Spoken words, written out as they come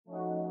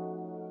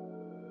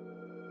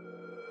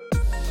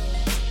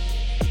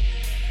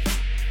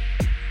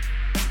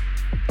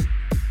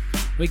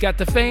We got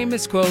the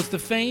famous quotes, the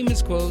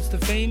famous quotes, the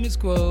famous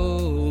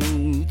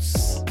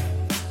quotes.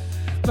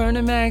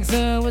 Vernon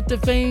Maxwell with the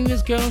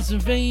famous quotes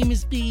from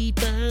famous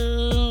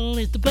people.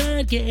 It's the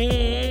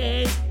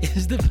podcast.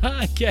 It's the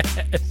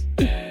podcast.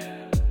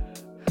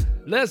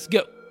 Let's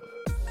go.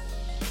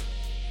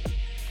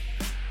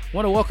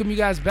 Want to welcome you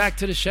guys back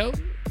to the show.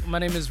 My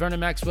name is Vernon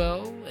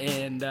Maxwell,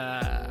 and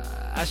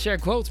I share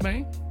quotes,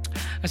 man.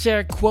 I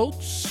share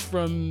quotes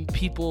from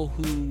people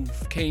who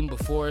came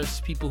before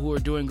us, people who are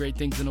doing great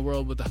things in the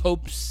world with the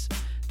hopes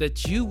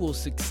that you will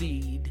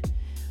succeed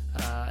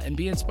and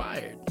be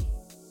inspired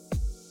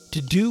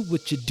to do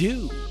what you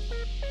do.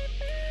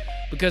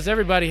 Because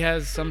everybody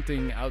has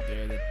something out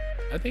there that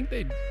I think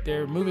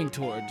they're moving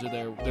towards,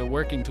 or they're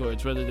working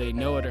towards, whether they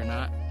know it or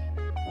not.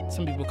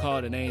 Some people call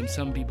it a name,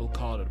 some people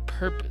call it a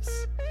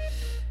purpose.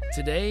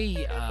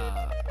 Today,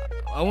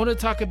 I want to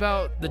talk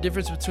about the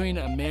difference between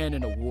a man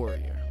and a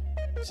warrior.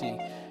 See,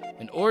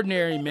 an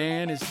ordinary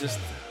man is just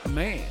a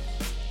man.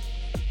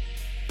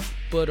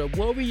 But a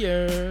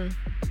warrior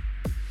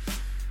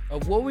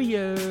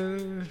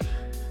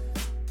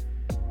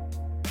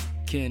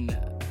can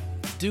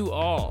do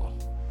all,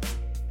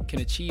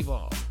 can achieve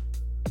all.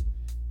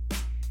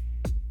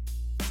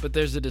 But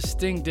there's a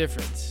distinct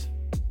difference,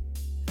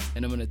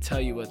 and I'm going to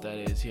tell you what that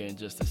is here in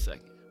just a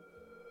second.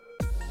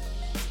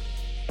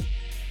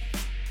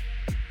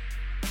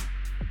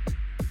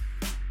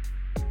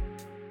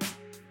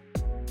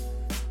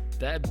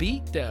 That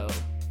beat though.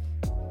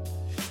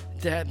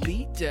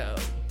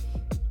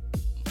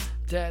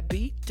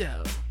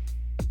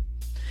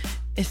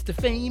 It's the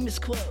famous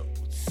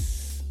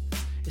quotes.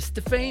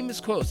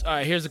 All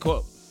right, here's a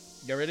quote.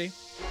 You ready?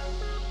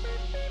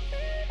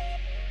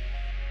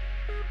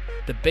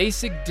 The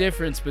basic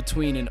difference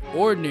between an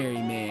ordinary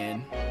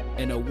man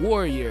and a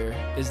warrior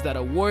is that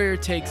a warrior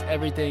takes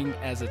everything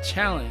as a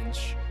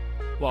challenge,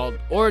 while an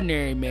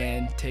ordinary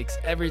man takes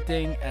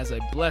everything as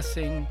a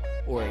blessing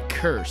or a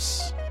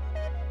curse.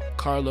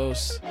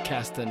 Carlos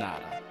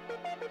Castaneda.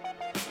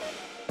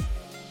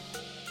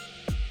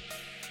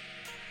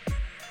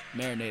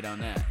 Marinate on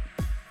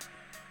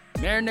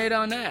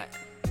that.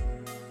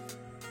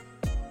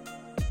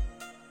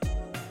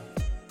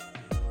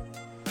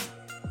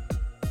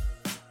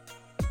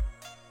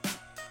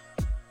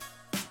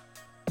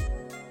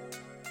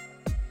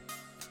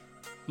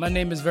 My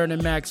name is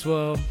Vernon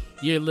Maxwell.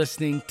 You're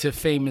listening to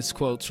famous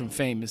quotes from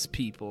famous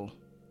people.